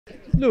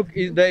Look,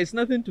 there is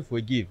nothing to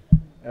forgive.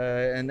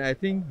 And I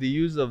think the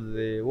use of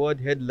the word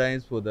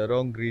headlines for the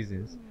wrong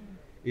reasons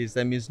is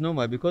a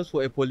misnomer, because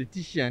for a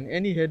politician,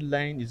 any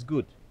headline is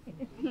good.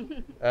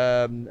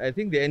 I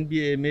think the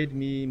NBA made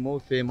me more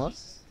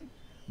famous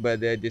by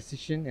their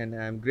decision, and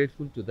I'm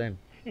grateful to them.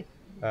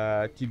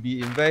 To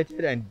be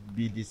invited and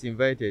be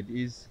disinvited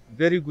is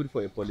very good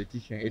for a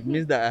politician. It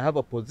means that I have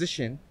a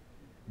position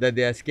that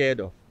they are scared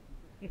of.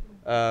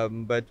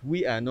 But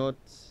we are not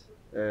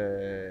uh,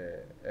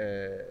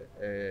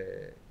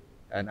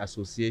 an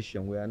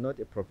association. We are not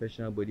a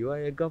professional body. We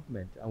are a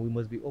government, and we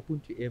must be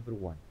open to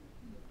everyone.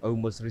 And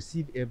we must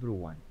receive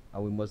everyone,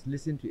 and we must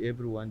listen to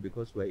everyone,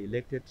 because we are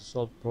elected to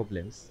solve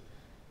problems,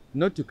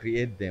 not to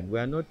create them. We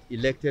are not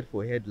elected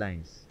for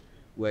headlines.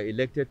 We are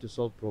elected to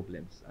solve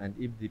problems. And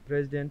if the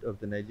president of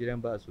the Nigerian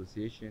Bar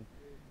Association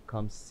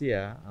comes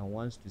here and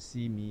wants to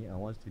see me and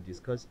wants to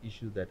discuss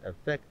issues that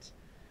affect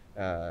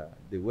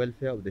the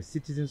welfare of the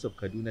citizens of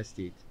Kaduna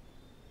State,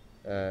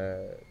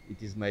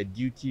 it is my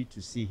duty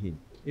to see him.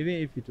 Even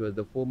if it was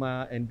the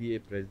former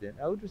NBA president,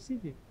 I would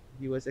receive him.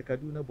 He was a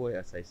Kaduna boy,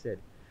 as I said,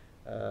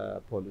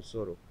 Paul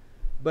Usoro.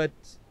 But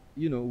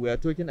we are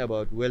talking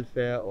about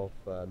welfare of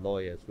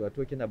lawyers. We are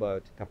talking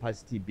about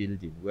capacity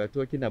building. We are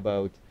talking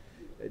about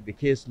the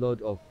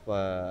caseload of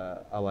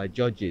our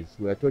judges.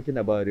 We are talking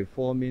about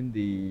reforming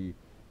the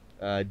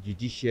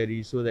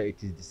judiciary so that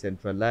it is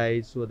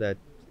decentralized, so that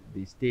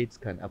the states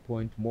can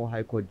appoint more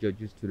high court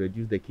judges to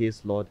reduce the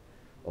caseload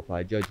of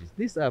our judges.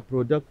 These are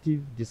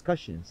productive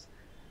discussions,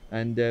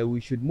 and we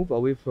should move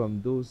away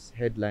from those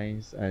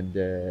headlines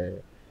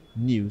and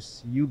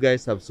news. You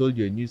guys have sold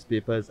your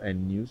newspapers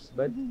and news,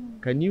 but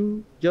can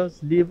you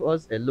just leave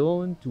us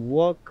alone to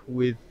work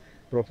with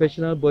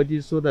professional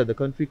bodies so that the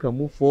country can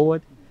move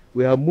forward?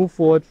 We have moved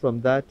forward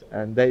from that,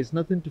 and there is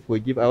nothing to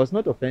forgive. I was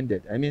not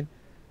offended. I mean,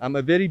 I'm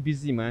a very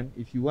busy man.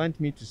 If you want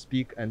me to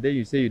speak and then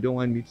you say you don't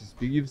want me to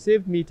speak, you've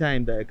saved me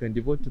time that I can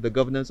devote to the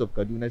governance of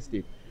Kaduna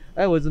State.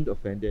 I wasn't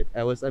offended.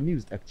 I was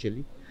amused,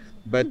 actually.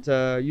 But,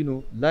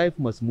 life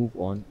must move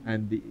on.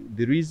 And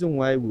the reason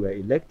why we were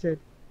elected,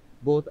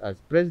 both as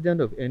president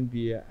of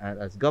NBA and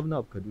as governor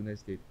of Kaduna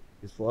State,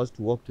 is for us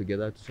to work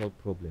together to solve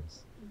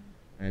problems.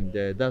 And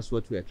that's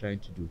what we are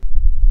trying to do.